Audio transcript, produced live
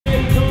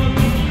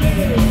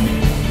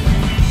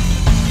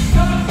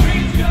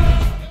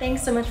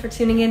thanks so much for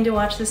tuning in to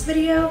watch this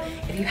video.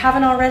 If you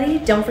haven't already,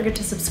 don't forget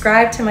to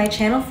subscribe to my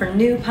channel for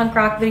new punk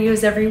rock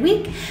videos every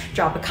week.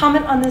 Drop a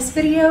comment on this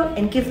video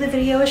and give the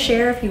video a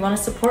share if you want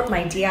to support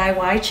my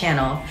DIY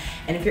channel.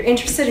 And if you're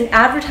interested in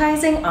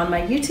advertising on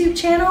my YouTube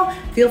channel,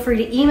 feel free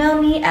to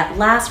email me at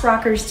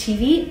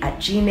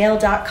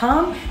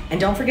lastrockerstv@gmail.com.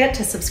 And don't forget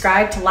to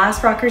subscribe to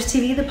Last Rockers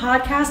TV, the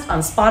podcast, on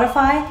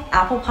Spotify,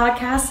 Apple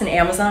Podcasts, and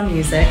Amazon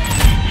Music.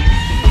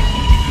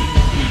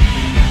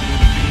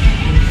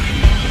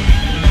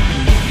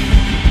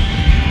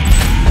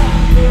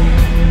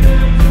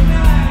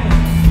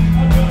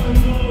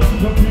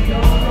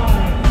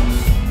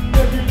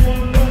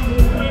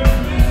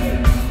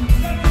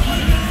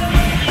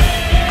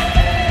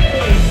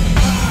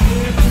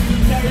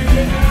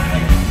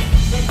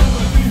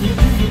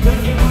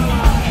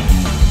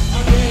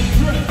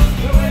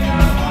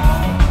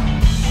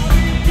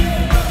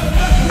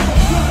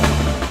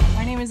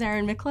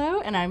 Erin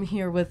Micklow, and I'm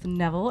here with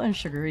Neville and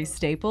Sugary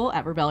Staple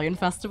at Rebellion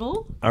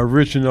Festival.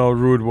 Original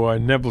rude boy,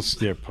 Neville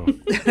Staple.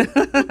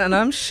 And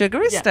I'm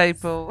Sugary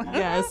Staple.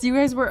 Yes, you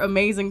guys were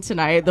amazing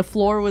tonight. The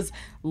floor was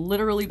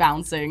literally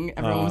bouncing.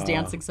 Everyone was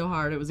dancing so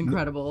hard. It was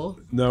incredible.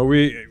 No,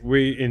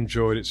 we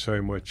enjoyed it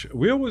so much.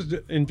 We always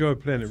enjoy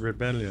playing at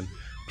Rebellion.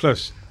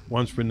 Plus,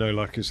 once we know,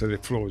 like I said, the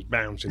floor is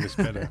bouncing, it's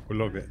better. We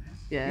love it.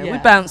 Yeah, we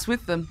bounce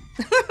with them.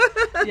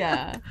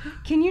 Yeah.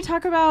 Can you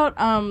talk about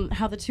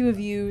how the two of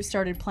you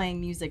started playing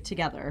music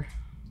together?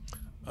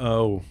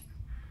 Oh.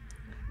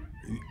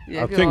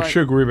 Yeah, I think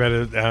Sugary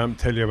better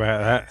tell you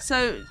about that.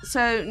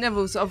 So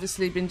Neville's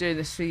obviously been doing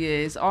this for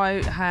years.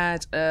 I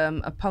had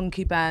a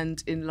punky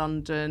band in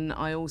London.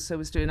 I also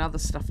was doing other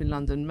stuff in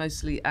London,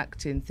 mostly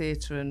acting,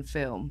 theatre and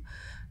film.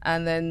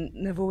 And then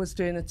Neville was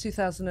doing a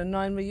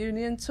 2009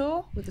 reunion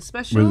tour with the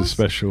Specials. With the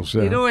Specials,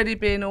 yeah. He'd already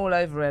been all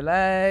over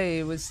LA.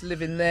 He was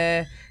living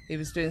there. He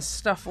was doing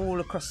stuff all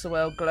across the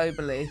world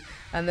globally.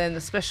 And then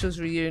the Specials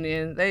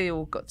reunion, they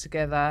all got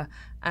together.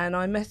 And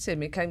I met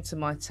him. He came to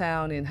my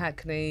town in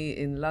Hackney,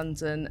 in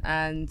London.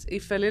 And he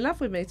fell in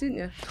love with me, didn't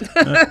you?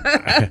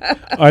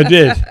 I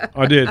did.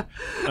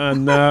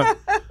 And I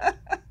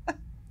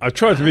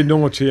tried to be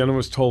naughty and I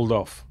was told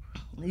off.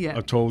 Yeah.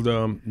 I told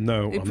no,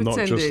 I'm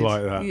not just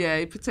like that. Yeah,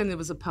 he pretended there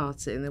was a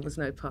party and there was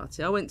no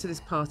party. I went to this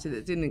party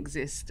that didn't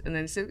exist, and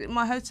then he said,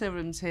 "My hotel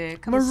room's here.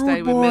 Come and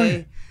stay with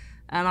me."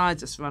 And I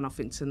just ran off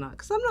into the night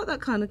because I'm not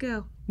that kind of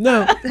girl.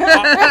 No,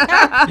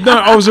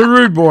 I was a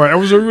rude boy.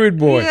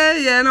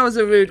 Yeah, and I was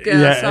a rude girl.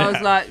 Yeah. So I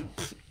was like,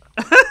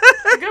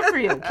 good for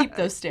you. Keep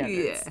those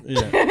standards.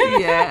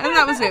 Yeah, and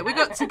that was it. We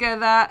got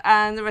together,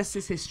 and the rest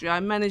is history. I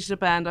managed a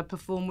band. I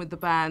performed with the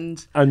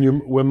band.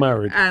 And we're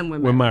married. And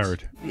we're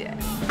married. Yeah.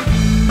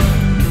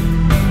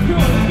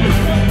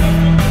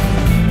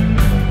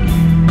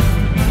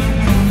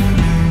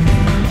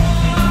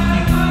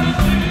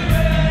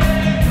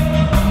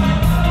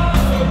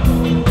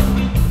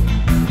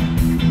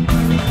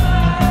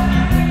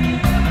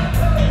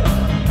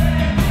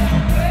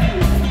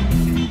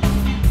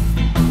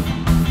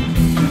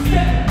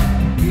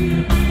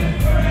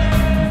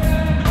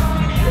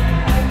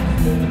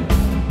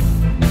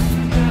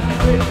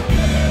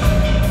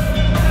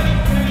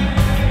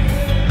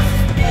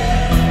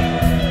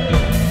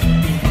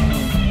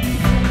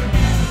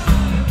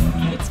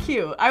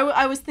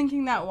 I was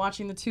thinking that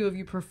watching the two of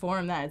you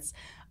perform, that it's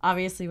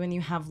obviously when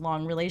you have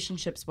long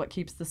relationships what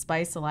keeps the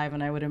spice alive,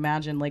 and I would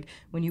imagine like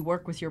when you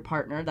work with your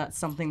partner, that's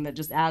something that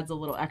just adds a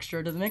little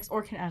extra to the mix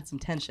or can add some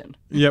tension.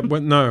 Yeah,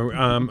 but no,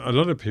 a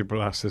lot of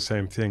people ask the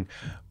same thing.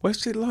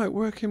 What's it like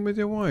working with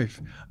your wife?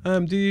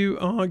 Do you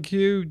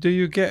argue? Do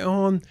you get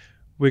on?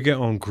 We get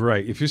on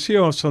great. If you see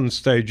us on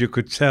stage, you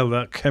could tell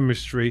that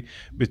chemistry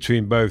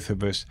between both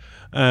of us.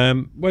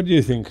 What do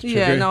you think, Sugary?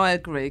 Yeah, no, I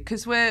agree,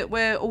 because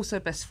we're also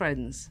best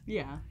friends.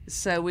 Yeah.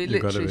 So we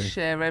literally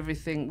share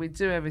everything. We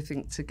do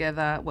everything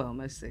together. Well,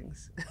 most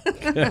things.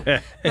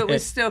 But we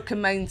still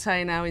can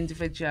maintain our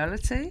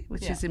individuality,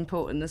 which is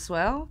important as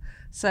well.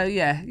 So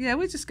yeah,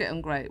 we just get on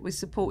great. We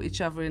support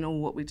each other in all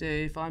what we do.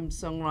 If I'm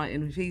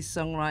songwriting, if he's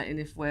songwriting,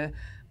 if we're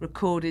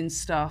recording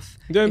stuff,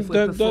 if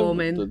we're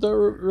performing.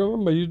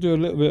 Remember, you do a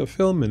little bit of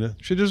filming.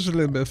 She does a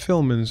little bit of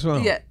filming as well.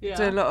 Yeah,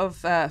 do a lot of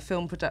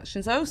film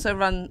productions. I also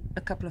run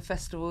a couple of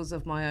festivals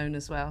of my own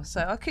as well.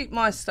 So I keep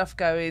my stuff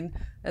going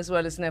as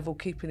well as Neville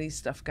keeping his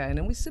stuff going,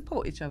 and we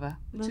support each other,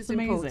 which is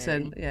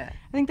important. Yeah,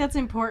 I think that's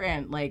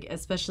important, like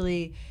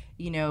especially,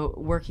 you know,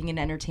 working in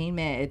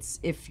entertainment. It's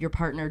if your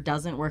partner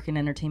doesn't work in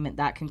entertainment,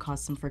 that can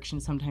cause some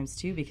friction sometimes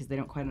too, because they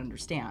don't quite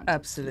understand.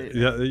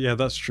 Absolutely. Yeah,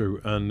 that's true.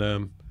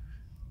 And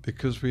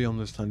because we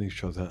understand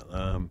each other,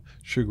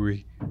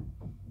 Sugary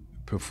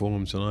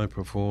performs and I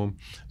perform.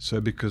 So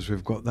because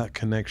we've got that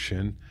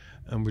connection,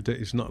 and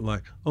it's not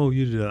like, oh,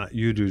 you do that,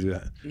 you do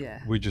that.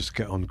 Yeah. We just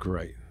get on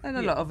great. And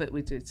a lot of it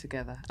we do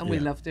together, and we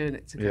love doing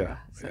it together.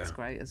 So that's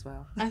great as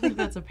well. I think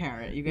that's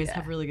apparent. You guys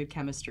have really good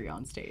chemistry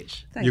on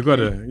stage. You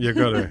gotta.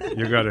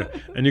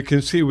 And you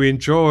can see we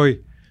enjoy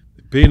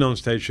being on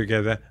stage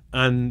together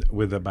and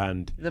with the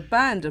band. The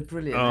band are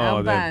brilliant. Oh,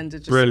 Our band are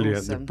just brilliant.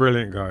 awesome. They're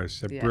brilliant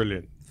guys. They're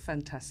brilliant.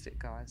 fantastic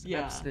guys.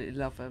 Yeah. Absolutely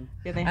love them.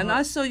 Yeah, they and have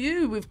I saw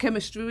you with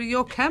chemistry with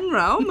your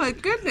camera. Oh my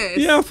goodness.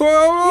 Yeah, you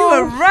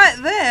were right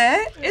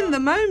there in the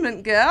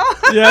moment, girl.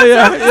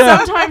 Yeah.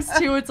 Sometimes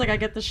too, it's like I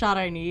get the shot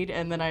I need,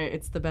 and then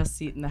it's the best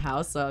seat in the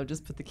house, so I'll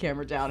just put the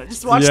camera down and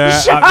just watch the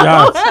show.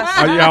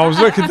 I was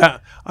looking at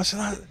that. I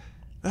said,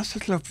 that's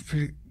a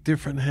lovely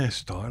different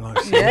hairstyle.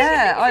 I said.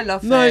 Yeah, I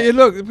love it. No, you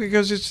look,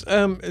 because it's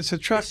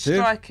attractive.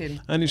 It's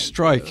striking. And it's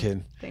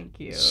striking. Thank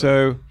you.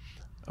 So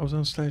I was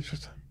on stage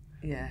with her.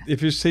 Yeah.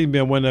 If you see me,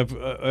 I went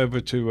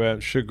over to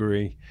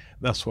Sugary.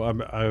 That's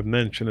what I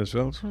mentioned as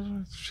well.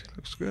 So she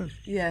looks good.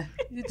 Yeah,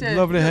 you do.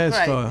 Lovely You're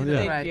hairstyle. Great.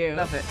 Yeah. Thank you.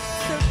 Love it.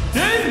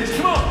 Davies,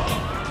 come on!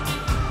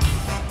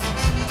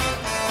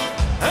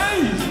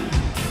 Hey!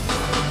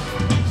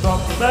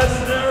 Something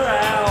messing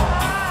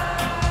around.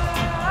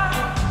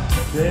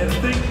 Then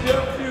think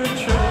your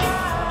future.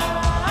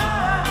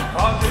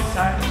 All good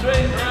times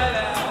straight right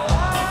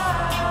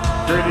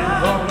out. Pretty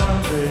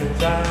problems in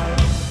time.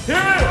 Hear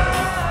it!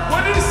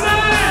 What do you say?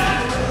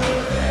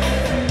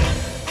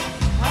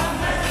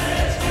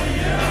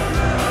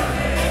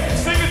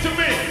 Sing it to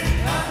me.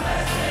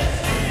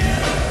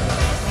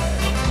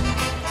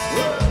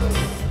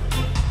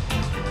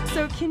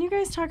 So can you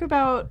guys talk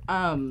about,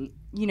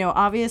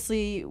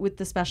 obviously with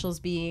the specials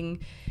being,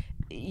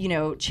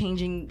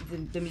 changing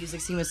the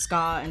music scene with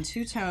ska and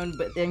two-tone,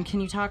 but then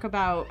can you talk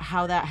about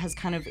how that has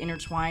kind of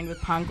intertwined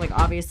with punk? Like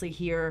obviously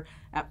here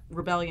at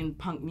Rebellion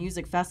Punk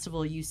Music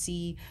Festival, you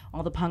see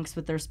all the punks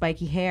with their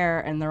spiky hair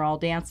and they're all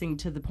dancing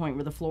to the point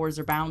where the floors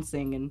are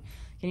bouncing. And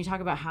can you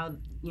talk about how,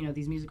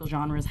 these musical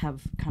genres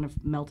have kind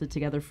of melted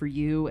together for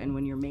you, and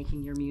when you're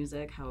making your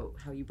music, how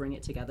you bring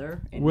it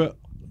together? Well,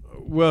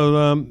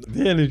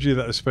 the energy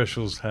that the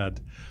specials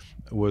had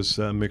was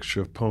a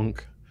mixture of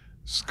punk,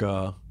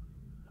 ska,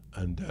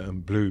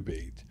 and blue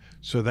beat.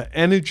 So the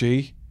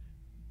energy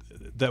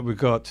that we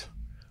got,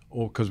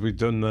 or because we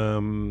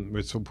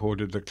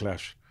supported the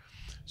Clash,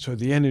 so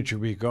the energy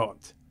we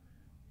got,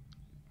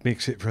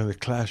 mix it from the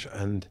Clash,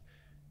 and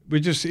it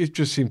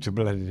just seemed to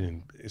blend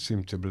in. It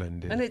seemed to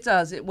blend in. And it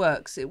does. It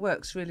works. It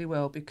works really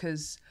well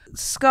because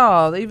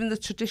ska, even the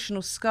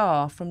traditional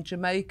ska from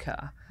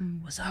Jamaica,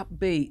 was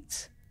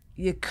upbeat.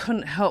 You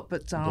couldn't help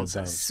but dance,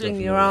 swing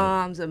your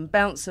arms and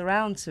bounce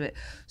around to it.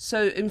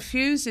 So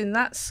infusing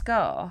that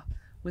ska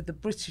with the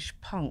British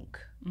punk,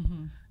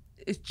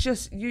 it's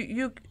just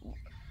you.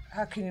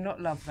 How can you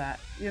not love that?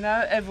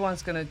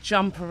 Everyone's going to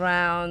jump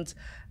around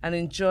and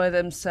enjoy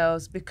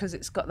themselves because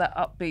it's got that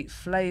upbeat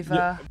flavour.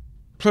 Yeah.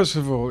 Plus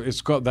of all,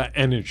 it's got that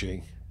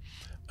energy,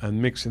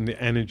 and mixing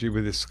the energy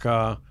with the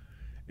ska,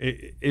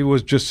 it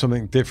was just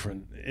something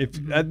different.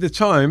 At the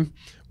time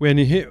when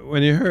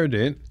you heard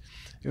it,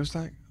 it was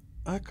like,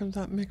 how come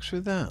that mix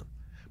with that?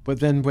 But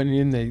then when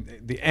you're in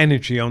the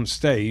energy on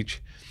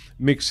stage,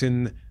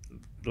 mixing,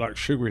 like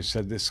Sugary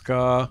said, the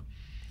ska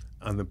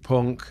and the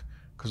punk,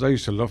 because I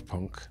used to love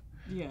punk.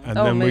 Yeah.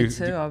 And me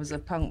too. I was a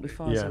punk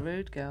before I was a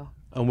rude girl.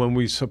 And when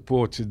we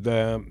supported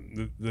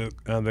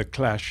the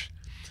Clash,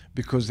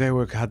 because they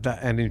had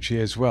that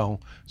energy as well.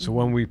 So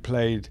when we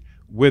played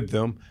with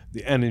them,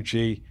 the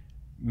energy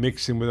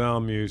mixing with our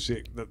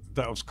music,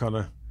 that was kind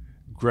of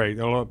great.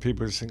 A lot of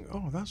people think,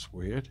 oh, that's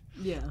weird.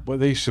 Yeah. But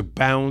they used to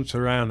bounce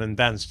around and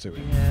dance to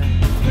it.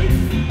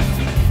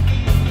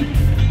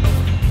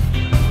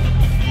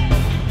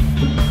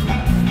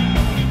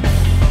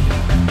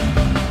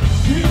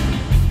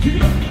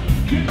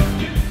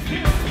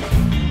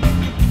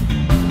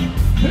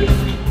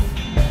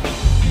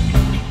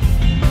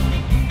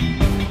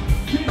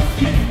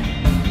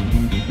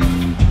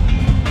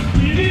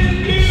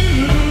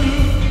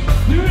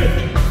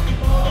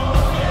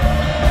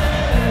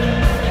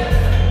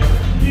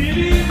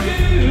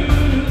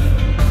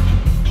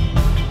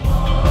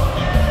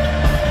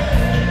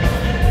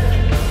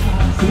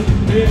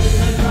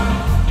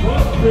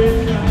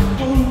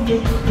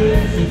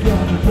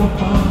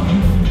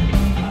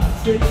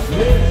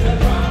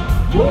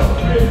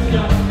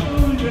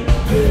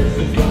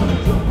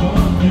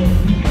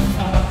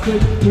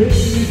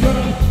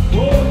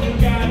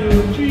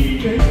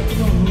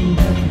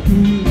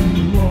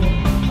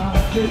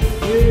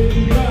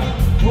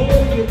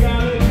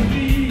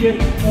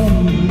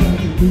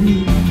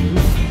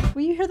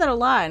 A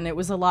lot, and it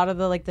was a lot of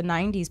the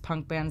 90s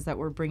punk bands that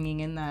were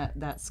bringing in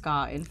that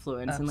ska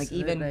influence.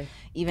 Absolutely. And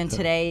even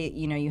today,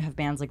 you have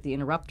bands like the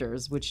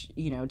Interrupters, which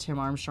Tim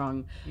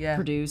Armstrong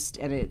produced,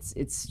 and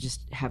it's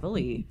just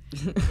heavily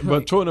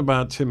But talking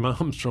about Tim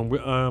Armstrong,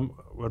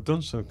 I've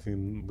done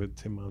something with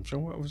Tim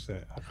Armstrong. What was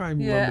that? I can't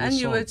even remember the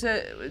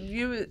song.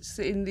 you were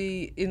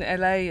in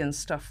LA and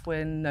stuff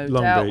when No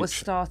Long Doubt Beach. was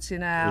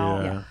starting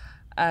out. Yeah.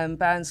 And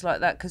bands like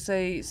that, because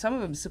some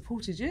of them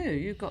supported you.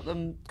 You got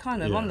them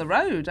kind of on the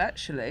road,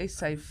 actually.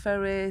 Say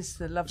Ferris,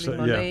 the lovely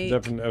Monique. Yeah,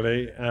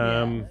 definitely.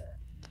 And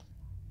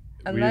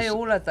they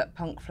all had that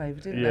punk flavour,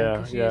 didn't they?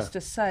 Because you used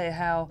to say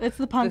how it's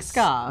the punk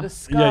ska. The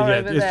ska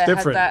over there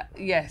different. had that.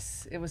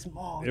 Yes, it was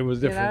more. It was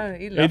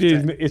different. He loved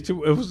it. It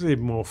was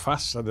even more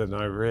faster than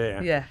over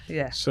here.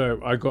 Yeah.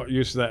 So I got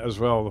used to that as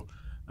well,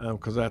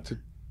 because I had to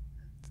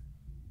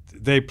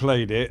they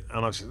played it,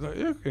 and I said,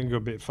 "You can go a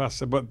bit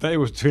faster," but they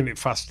was doing it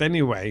fast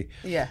anyway.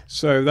 Yeah.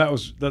 So that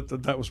was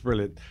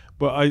brilliant.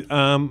 But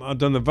I've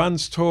done the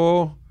Vans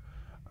tour,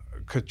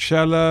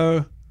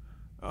 Coachella.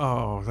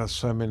 Oh, that's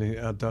so many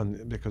I've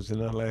done, because in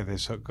LA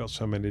they've got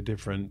so many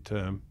different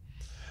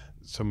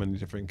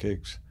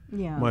gigs.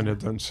 Yeah. Mine have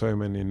done so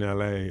many in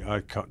LA.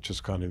 I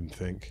just can't even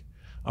think.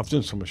 I've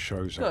done so much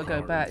shows. Got to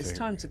go back. It's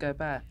time to go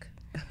back.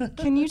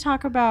 Can you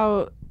talk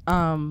about,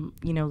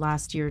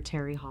 last year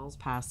Terry Hall's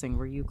passing?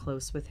 Were you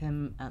close with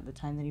him at the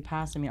time that he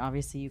passed? I mean,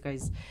 obviously you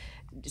guys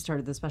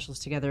started the Specials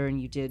together,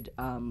 and you did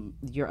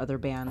your other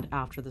band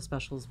after the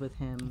Specials with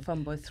him.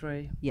 Funboy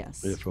 3.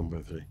 Yes. Yeah,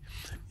 Funboy 3.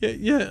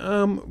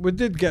 Yeah. We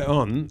did get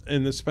on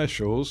in the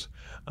Specials,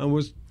 and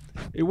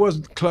it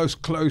wasn't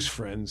close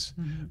friends,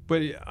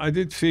 but I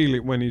did feel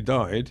it when he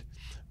died.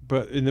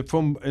 But in the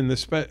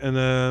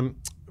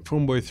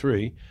Funboy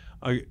 3,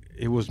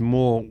 it was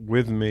more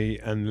with me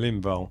and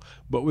Linval.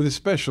 But with the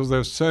Specials, there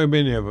was so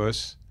many of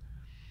us.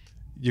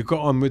 You got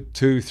on with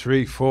 2,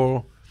 3,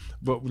 4,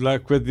 but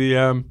like with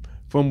the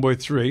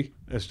Funboy 3,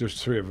 there's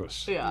just 3 of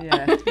us.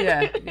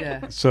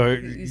 Yeah. So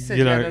You said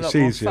you had a lot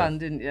more easier. fun,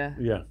 didn't you?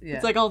 Yeah.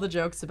 It's like all the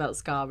jokes about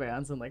ska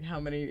bands and like how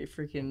many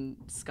freaking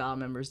ska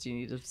members do you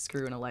need to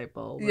screw in a light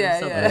bulb? Yeah.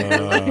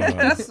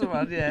 That's the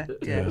one. Yeah.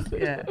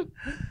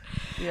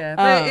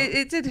 But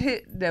it did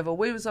hit Neville.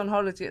 We was on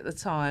holiday at the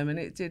time, and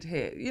it did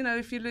hit. You know,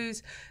 if you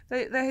lose,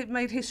 they had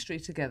made history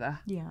together.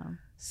 Yeah.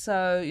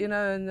 So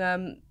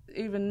and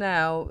even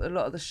now, a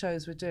lot of the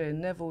shows we're doing,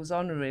 Neville's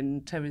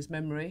honouring Terry's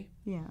memory.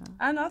 Yeah.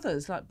 And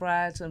others like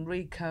Brad and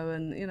Rico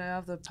and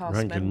other past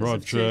Rankin members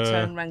Roger. of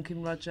Two-Tone,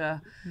 Rankin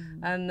Roger,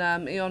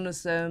 and he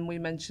honours them. We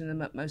mention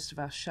them at most of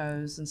our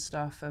shows and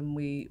stuff, and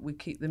we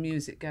keep the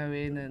music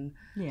going, and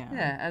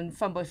and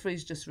Funboy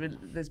 3's just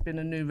there's been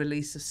a new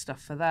release of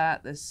stuff for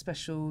that. There's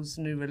specials,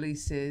 new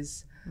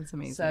releases. That's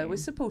amazing. So we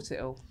support it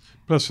all.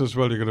 Plus, as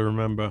well, you got to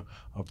remember,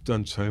 I've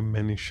done so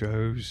many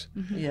shows.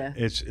 Yeah.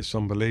 It's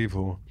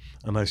unbelievable,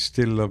 and I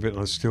still love it,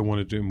 and I still want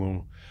to do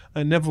more.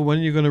 And Neville, when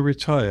are you going to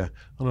retire?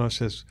 And I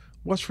says,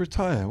 "What's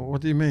retire?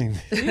 What do you mean?"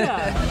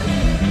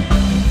 Yeah.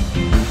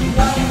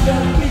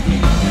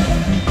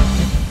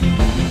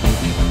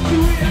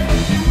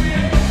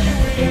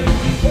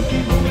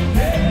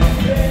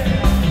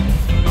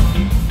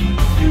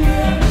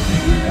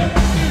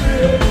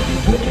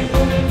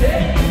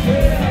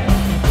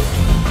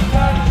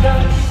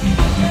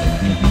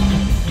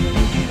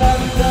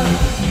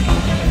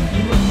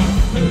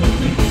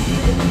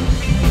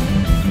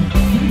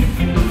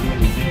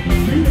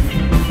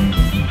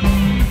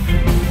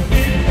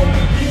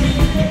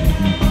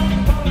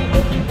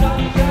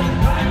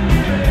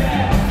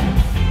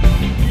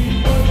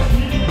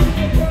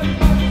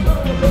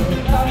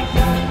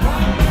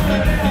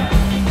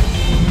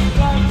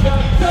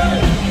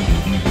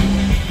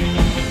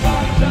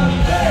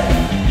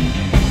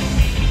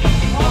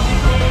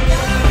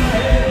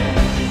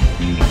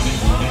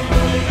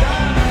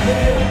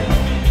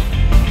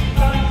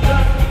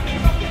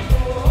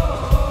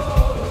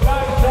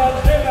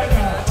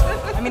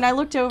 I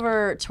looked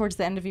over towards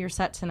the end of your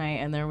set tonight,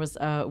 and there was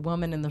a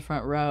woman in the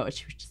front row, and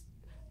she was just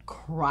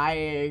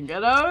crying,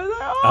 and I was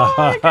like, "Oh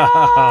my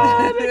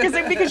god!"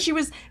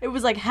 because it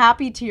was like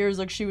happy tears.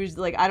 Like she was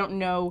like, I don't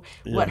know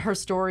what her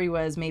story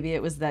was. Maybe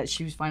it was that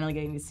she was finally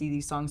getting to see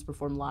these songs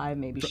performed live.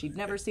 Maybe she'd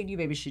never seen you.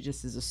 Maybe she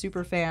just is a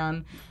super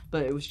fan.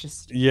 But it was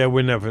just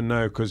we never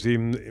know, because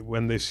even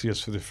when they see us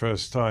for the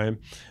first time,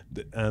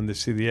 and they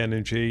see the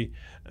energy,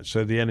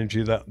 so the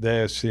energy that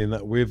they're seeing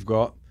that we've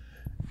got,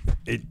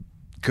 it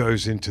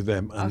goes into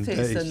them, and I think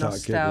it's the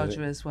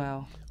nostalgia as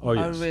well. Oh,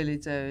 yes. I really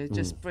do. It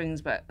just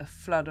brings back a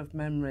flood of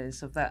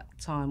memories of that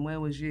time. Where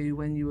was you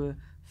when you were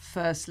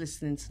first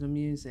listening to the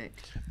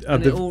music?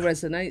 And it all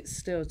resonates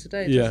still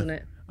today, doesn't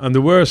it? And the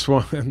worst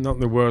one,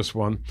 not the worst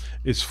one,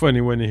 it's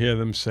funny when you hear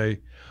them say,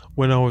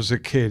 "When I was a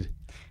kid."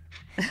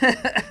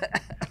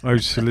 I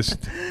used to listen,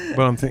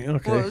 but I'm thinking,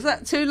 okay. Well, was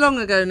that too long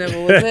ago,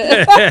 Neville, was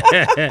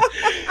it?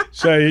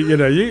 So,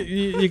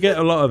 you get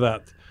a lot of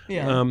that.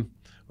 yeah.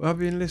 I've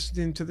been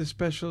listening to the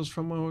Specials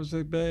from when I was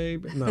a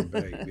babe. Not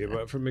baby,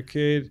 but from a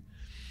kid.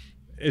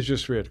 It's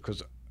just weird,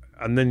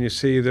 and then you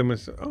see them and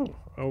say, oh,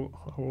 how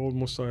old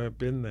must I have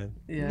been then?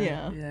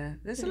 Yeah.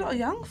 There's a lot of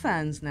young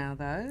fans now,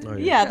 though. Oh,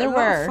 Yeah, there a lot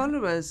were of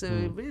followers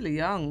who are really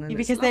young, and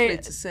because it's lovely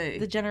to see.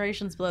 The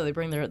generations below, they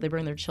bring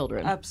their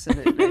children.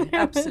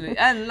 Absolutely,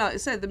 and like I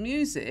said, the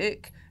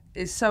music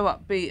is so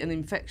upbeat and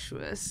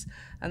infectious,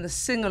 and the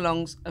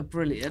sing-alongs are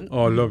brilliant.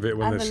 Oh, I love it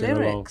when and they the sing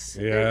lyrics,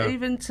 along. Yeah.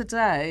 Even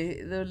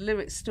today, the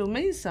lyrics still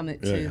mean something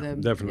to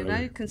them.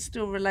 Definitely. You can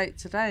still relate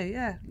today.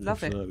 Yeah,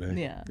 love it.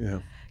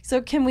 Yeah.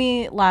 So can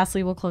we,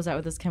 lastly, we'll close out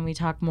with this, can we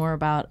talk more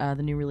about the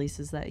new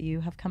releases that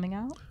you have coming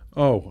out?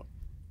 Oh,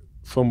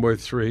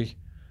 Funboy 3,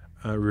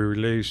 we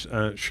released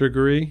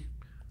Sugary.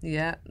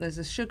 Yeah, there's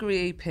a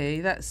Sugary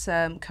EP that's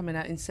coming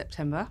out in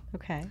September.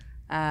 Okay.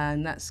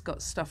 And that's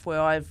got stuff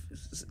where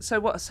so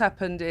what's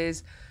happened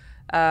is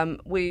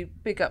we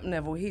big up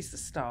Neville. He's the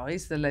star,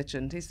 he's the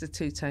legend, he's the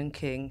two-tone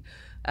king.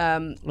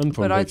 And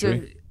Funboy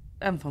 3.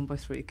 And Funboy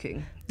 3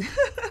 king.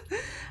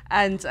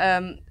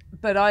 And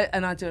but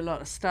I do a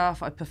lot of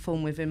stuff. I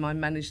perform with him. I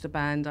manage the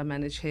band. I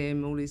manage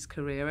him, all his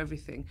career,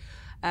 everything.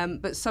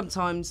 But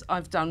sometimes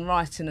I've done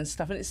writing and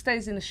stuff, and it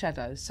stays in the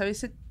shadows. So he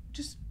said,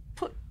 just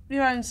put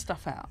your own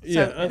stuff out.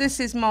 So this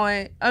is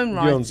my own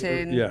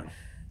writing. Yeah.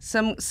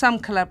 Some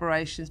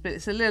collaborations, but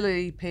it's a little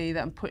EP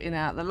that I'm putting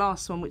out. The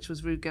last one, which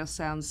was Rude Girl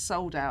Sounds,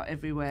 sold out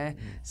everywhere.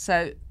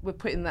 So we're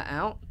putting that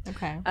out.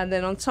 Okay. And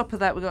then on top of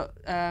that, we've got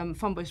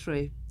Funboy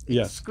 3.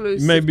 Yeah.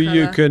 Exclusive Maybe colour.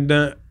 you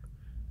can,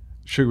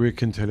 Sugary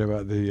can tell you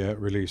about the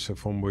release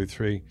of Funboy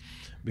 3,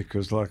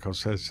 because like I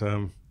said,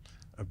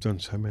 I've done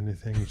so many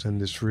things in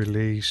this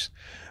release.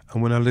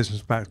 And when I listen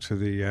back to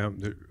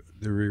the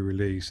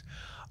re-release,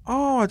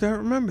 oh, I don't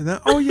remember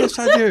that. Oh, yes,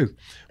 I do.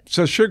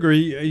 So, Sugary,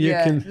 you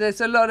can... there's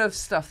a lot of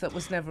stuff that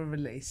was never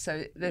released.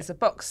 So there's a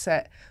box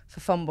set for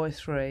Funboy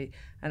 3,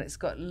 and it's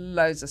got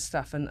loads of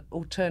stuff and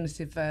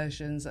alternative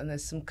versions, and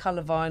there's some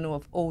colour vinyl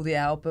of all the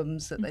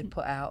albums that they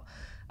put out.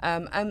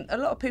 And a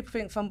lot of people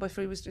think Funboy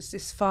 3 was just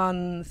this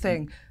fun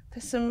thing.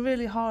 There's some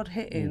really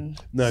hard-hitting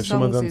No,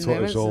 some of them songs in thought it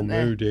there, was all isn't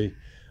there? moody.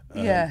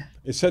 Yeah.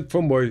 It said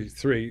Funboy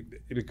 3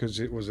 because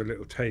it was a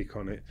little take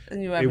on it.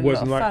 And you were having a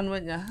lot of fun,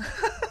 weren't you?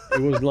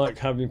 It wasn't like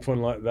having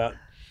fun like that.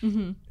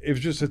 It was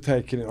just a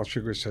take in it.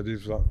 Sugary said it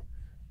was like,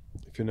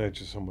 if you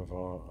notice some of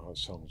our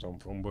songs on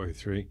Funboy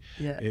 3,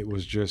 it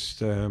was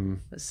just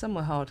But some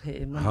were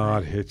hard-hitting, weren't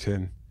hard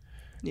hitting.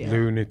 Yeah.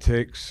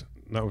 Lunatics.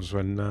 That was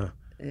when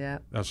they?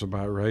 that's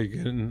about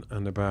Reagan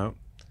and about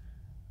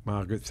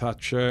Margaret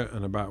Thatcher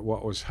and about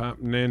what was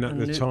happening at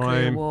And the nuclear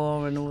time.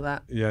 war and all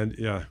that. Yeah.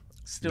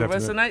 Still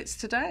definitely. resonates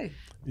today.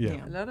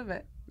 Yeah. A lot of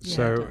it.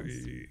 So,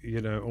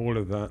 you know, all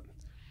of that.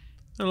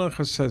 And like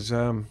I said,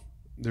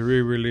 the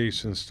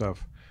re-release and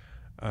stuff,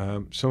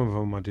 some of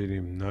them I didn't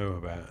even know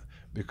about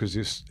because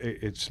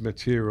it's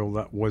material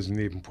that wasn't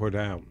even put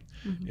out.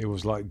 It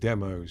was like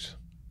demos.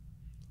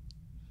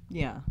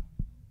 Yeah.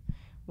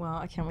 Well,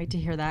 I can't wait to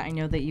hear that. I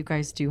know that you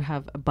guys do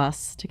have a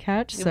bus to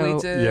catch. So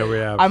we do. Yeah, we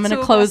have. I'm going to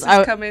Tour close bus is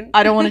out. coming.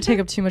 I don't want to take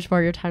up too much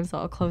more of your time, so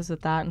I'll close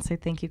with that and say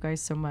thank you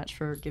guys so much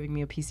for giving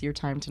me a piece of your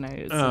time tonight.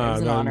 It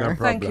was an honor. No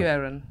Thank you, problem.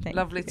 Erin. Thank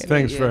Lovely you. to meet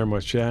Thanks you. very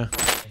much, yeah.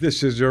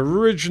 This is the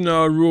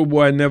original Rude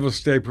Boy Neville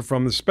staple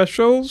from the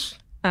specials.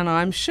 And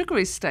I'm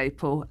Sugary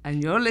Staple,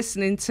 and you're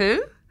listening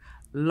to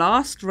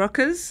Last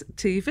Rockers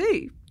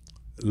TV.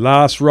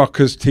 Last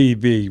Rockers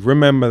TV.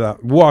 Remember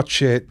that.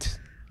 Watch it.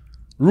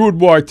 Rude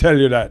Boy tell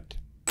you that.